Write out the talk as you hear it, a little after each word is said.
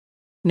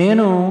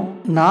నేను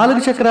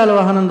 4 చక్రాల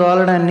వాహనం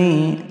తోలడాన్ని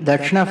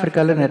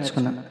దక్షిణాఫ్రికాలో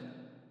నేర్చుకున్నాను.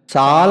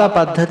 చాలా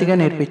పద్ధతిగా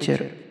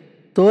నేర్పించారు.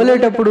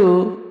 తోలేటప్పుడు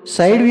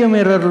సైడ్ వ్యూ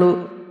మిర్రర్లు,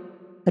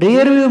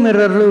 రియర్ వ్యూ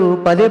మిర్రర్లు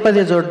పదే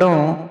పదే చూడడం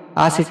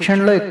ఆ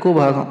శిక్షణలో ఎక్కువ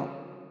భాగం.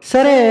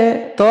 సరే,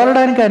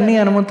 తోలడానికి అన్ని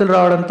అనుమతులు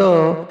రావడంతో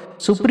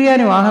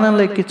సుప్రియాని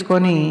వాహనంలో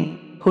ఎక్కించుకొని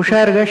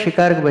హుషారుగా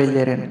షికారుకు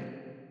బయలుదేరాను.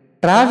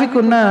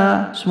 ట్రాఫిక్ ఉన్న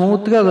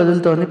స్మూత్గా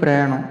వదులుతోంది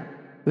ప్రయాణం.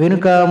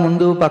 వెనుక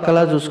ముందు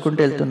పక్కలా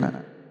చూసుకుంటూ వెళ్తున్నా.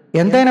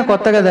 ఎంతైనా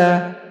కొత్త కదా.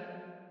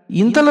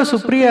 ఇంతలో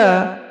సుప్రియ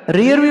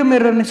రియర్ వ్యూ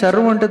మిర్రర్ని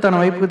సర్రుమంటూ తన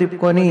వైపుకు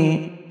తిప్పుకొని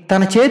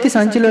తన చేతి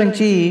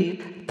సంచిలోంచి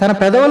తన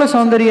పెదవుల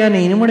సౌందర్యాన్ని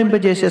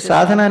ఇనుముడింపజేసే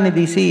సాధనాన్ని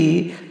తీసి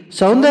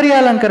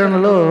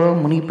సౌందర్యాలంకరణలో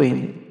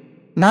మునిగిపోయింది.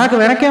 నాకు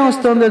వెనకేం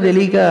వస్తుందో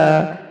తెలియక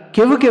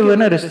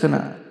కెవ్వున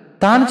అరుస్తున్నా.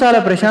 తాను చాలా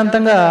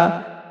ప్రశాంతంగా,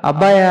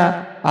 అబ్బాయా,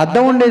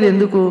 అద్దం ఉండేది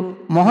ఎందుకు,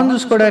 మొహం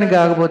చూసుకోవడానికి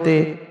కాకపోతే,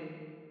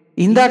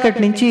 ఇందాకటి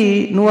నుంచి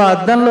నువ్వు ఆ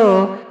అద్దంలో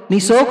నీ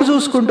సోకు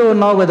చూసుకుంటూ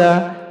ఉన్నావు కదా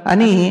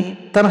అని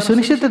తన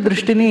సునిశ్చిత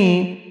దృష్టిని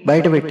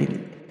బయటపెట్టింది.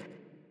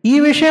 ఈ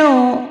విషయం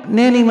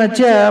నేను ఈ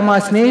మధ్య మా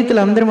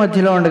స్నేహితులందరి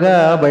మధ్యలో ఉండగా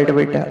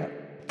బయటపెట్టా.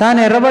 తాను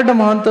ఎర్రబడ్డ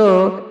మొహంతో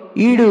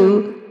ఈడు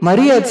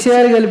మరీ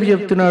అతిశయాలు కలిపి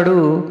చెప్తున్నాడు,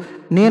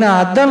 నేను ఆ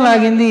అద్దం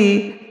లాగింది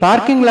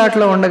పార్కింగ్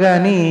లాట్లో ఉండగా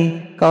అని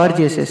కవర్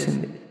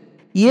చేసేసింది.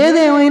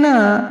 ఏదేమైనా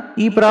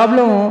ఈ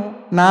ప్రాబ్లం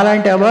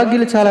నాలాంటి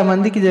అభాగ్యులు చాలా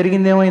మందికి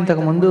జరిగిందేమో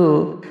ఇంతకుముందు.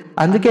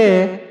 అందుకే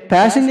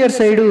ప్యాసింజర్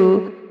సైడు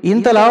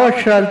ఇంత లావు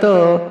అక్షరాలతో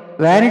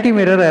వ్యానిటీ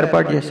మిర్రర్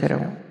ఏర్పాటు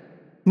చేశారేమో.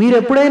 మీరు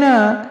ఎప్పుడైనా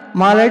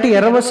మాలాంటి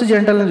ఎర్రబస్సు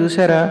జంటలను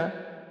చూసారా?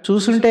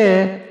 చూసుంటే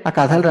ఆ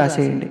కథలు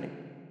రాసేయండి.